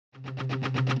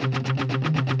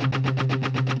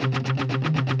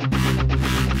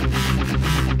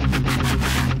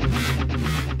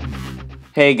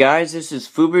Hey guys, this is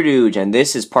Fuberduge, and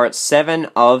this is part 7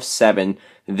 of 7.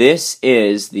 This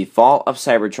is the Fall of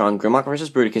Cybertron Grimlock vs.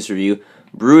 Bruticus review.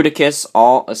 Bruticus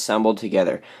all assembled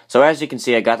together. So as you can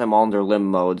see, I got them all in their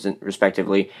limb modes,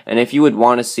 respectively. And if you would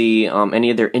want to see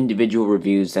any of their individual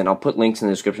reviews, then I'll put links in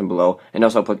the description below. And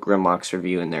also I'll put Grimlock's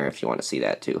review in there if you want to see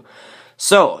that too.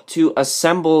 So, to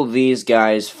assemble these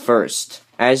guys first,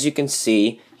 as you can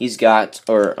see, he's got,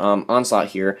 Onslaught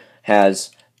here,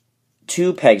 has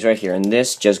 2 pegs right here, and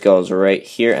this just goes right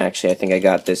here. Actually, I think I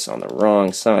got this on the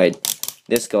wrong side.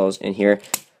 This goes in here.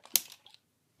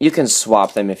 You can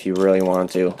swap them if you really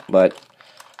want to, but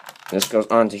this goes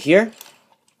onto here.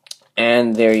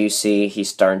 And there you see, he's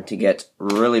starting to get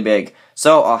really big.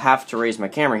 So, I'll have to raise my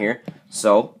camera here.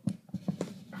 So,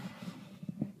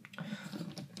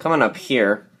 coming up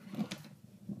here,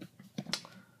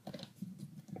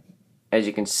 as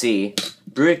you can see,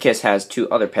 Bruticus has 2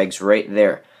 other pegs right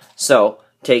there. So,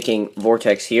 taking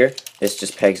VORTEX here, this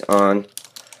just pegs on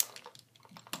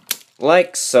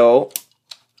like so,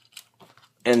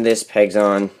 and this pegs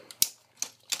on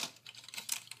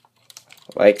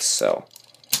like so.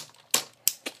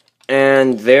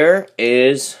 And there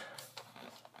is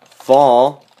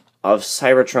Fall of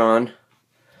Cybertron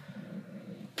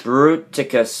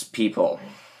Bruticus, people.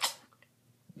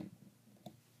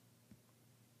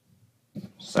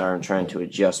 Sorry, I'm trying to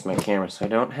adjust my camera so I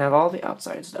don't have all the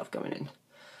outside stuff coming in.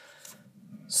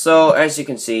 So, as you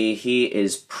can see, he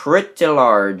is pretty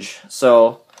large.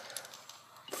 So,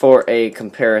 for a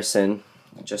comparison,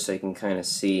 just so you can kind of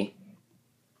see,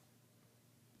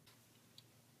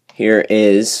 here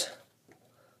is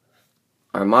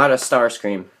Armada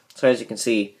Starscream. So, as you can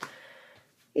see,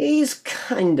 he's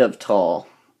kind of tall.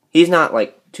 He's not,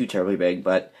 like, too terribly big,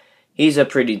 but he's a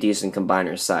pretty decent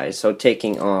combiner size. So,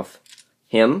 taking off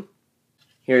him,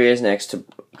 here he is next to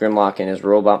Grimlock in his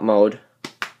robot mode.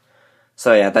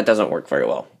 So yeah, that doesn't work very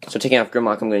well. So taking off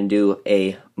Grimlock, I'm going to do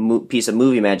a piece of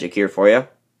movie magic here for you.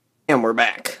 And we're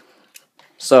back.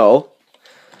 So,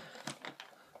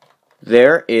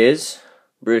 there is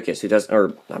Bruticus, who doesn't,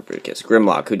 or not Bruticus,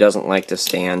 Grimlock, who doesn't like to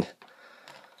stand.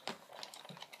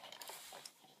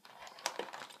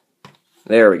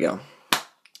 There we go.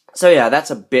 So yeah, that's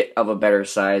a bit of a better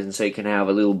size, and so you can have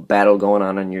a little battle going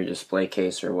on your display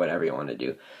case or whatever you want to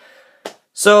do.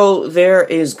 So there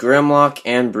is Grimlock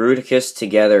and Bruticus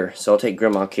together. So I'll take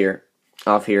Grimlock here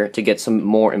off here to get some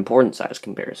more important size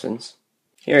comparisons.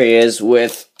 Here he is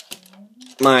with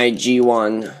my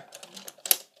G1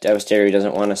 Devastator who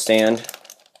doesn't want to stand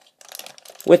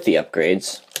with the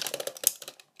upgrades.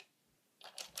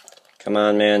 Come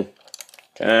on, man.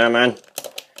 Come on.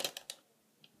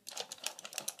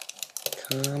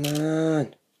 Come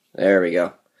on. There we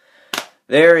go.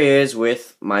 There he is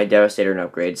with my Devastator and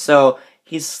upgrade. So,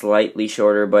 he's slightly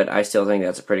shorter, but I still think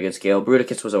that's a pretty good scale.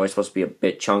 Bruticus was always supposed to be a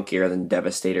bit chunkier than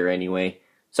Devastator anyway.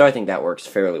 So I think that works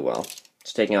fairly well.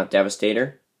 Just taking out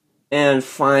Devastator. And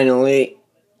finally,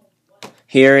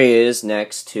 here he is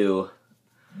next to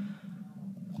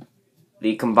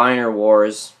the Combiner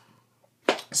Wars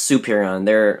Superion.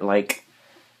 They're like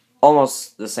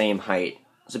almost the same height.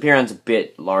 Superion's a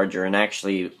bit larger, and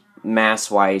actually,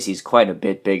 mass-wise, he's quite a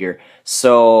bit bigger.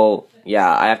 So,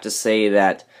 yeah, I have to say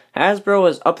that Hasbro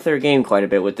has upped their game quite a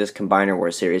bit with this Combiner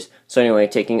Wars series. So anyway,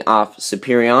 taking off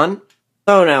Superion.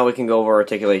 So now we can go over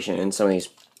articulation, and some of these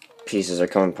pieces are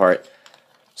coming apart.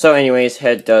 So anyways,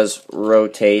 head does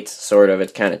rotate, sort of.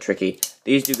 It's kind of tricky.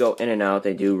 These do go in and out.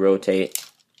 They do rotate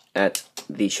at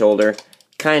the shoulder.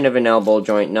 Kind of an elbow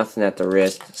joint, nothing at the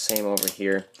wrist. Same over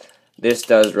here. This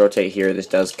does rotate here. This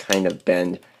does kind of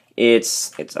bend.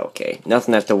 It's okay.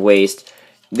 Nothing at the waist.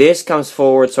 This comes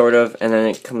forward, sort of, and then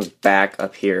it comes back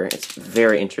up here. It's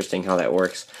very interesting how that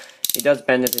works. He does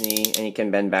bend at the knee, and he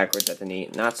can bend backwards at the knee.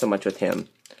 Not so much with him.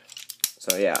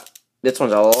 So yeah, this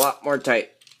one's a lot more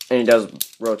tight, and he does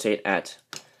rotate at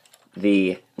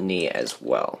the knee as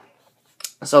well.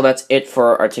 So that's it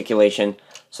for articulation.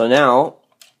 So now,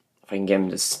 if I can get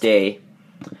him to stay,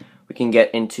 we can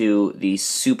get into the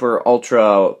super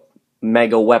ultra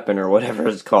mega weapon or whatever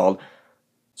it's called.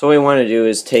 So what we want to do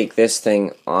is take this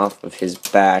thing off of his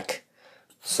back.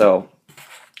 So,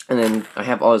 and then I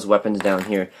have all his weapons down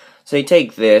here. So you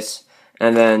take this,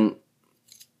 and then,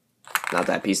 not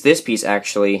that piece, this piece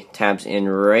actually tabs in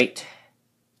right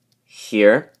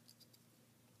here,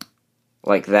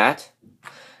 like that.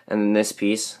 And then this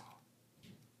piece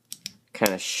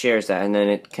kind of shares that, and then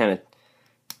it kind of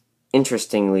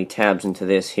interestingly tabs into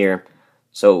this here.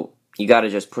 So you got to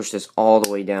just push this all the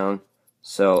way down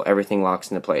so everything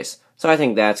locks into place. So I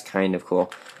think that's kind of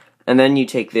cool. And then you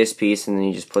take this piece and then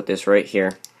you just put this right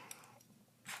here.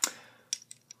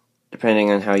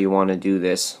 depending on how you want to do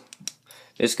this.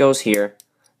 This goes here,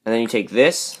 and then you take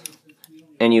this,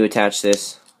 and you attach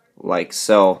this like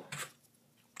so.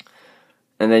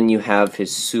 And then you have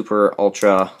his super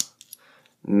ultra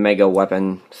mega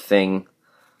weapon thing.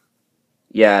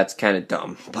 Yeah, it's kind of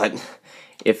dumb, but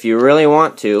if you really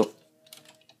want to,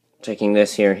 taking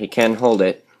this here, he can hold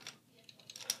it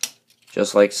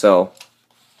just like so.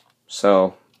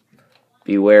 So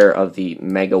beware of the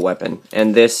mega weapon.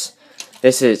 And this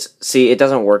is, see, it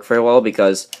doesn't work very well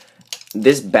because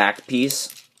this back piece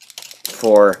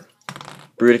for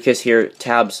Bruticus here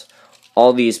tabs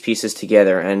all these pieces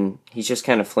together, and he's just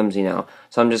kind of flimsy now.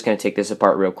 So I'm just going to take this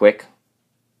apart real quick.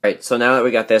 Alright, so now that we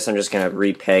got this, I'm just going to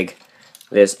repeg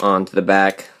this onto the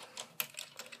back,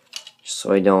 just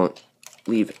so I don't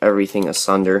leave everything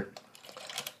asunder.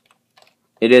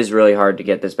 It is really hard to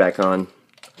get this back on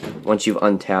once you've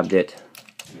untabbed it.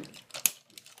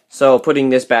 So putting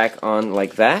this back on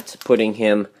like that, putting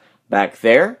him back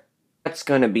there, that's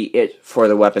going to be it for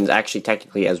the weapons. Actually,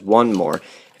 technically, as one more.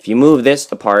 If you move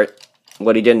this apart,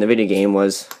 what he did in the video game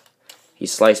was he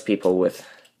sliced people with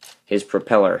his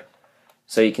propeller.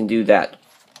 So you can do that.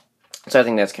 So I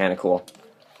think that's kind of cool.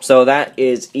 So that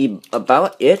is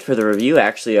about it for the review,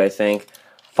 actually, I think.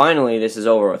 Finally, this is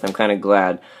over with. I'm kind of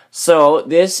glad. So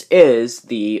this is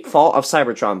the Fall of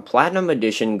Cybertron Platinum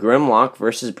Edition Grimlock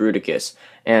versus Bruticus.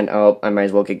 And I might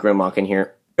as well get Grimlock in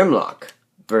here. Grimlock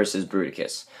versus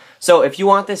Bruticus. So if you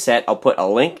want this set, I'll put a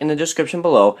link in the description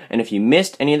below, and if you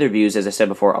missed any of the reviews, as I said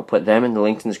before, I'll put them in the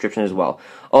link in the description as well.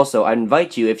 Also, I'd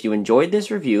invite you, if you enjoyed this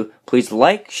review, please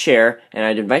like, share, and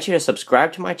I'd invite you to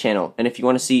subscribe to my channel. And if you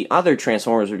want to see other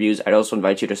Transformers reviews, I'd also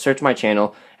invite you to search my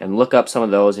channel and look up some of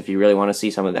those if you really want to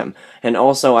see some of them. And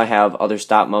also, I have other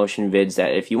stop-motion vids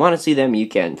that if you want to see them, you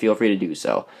can. Feel free to do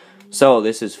so. So,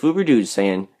 this is Fuber Dude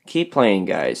saying, keep playing,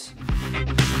 guys.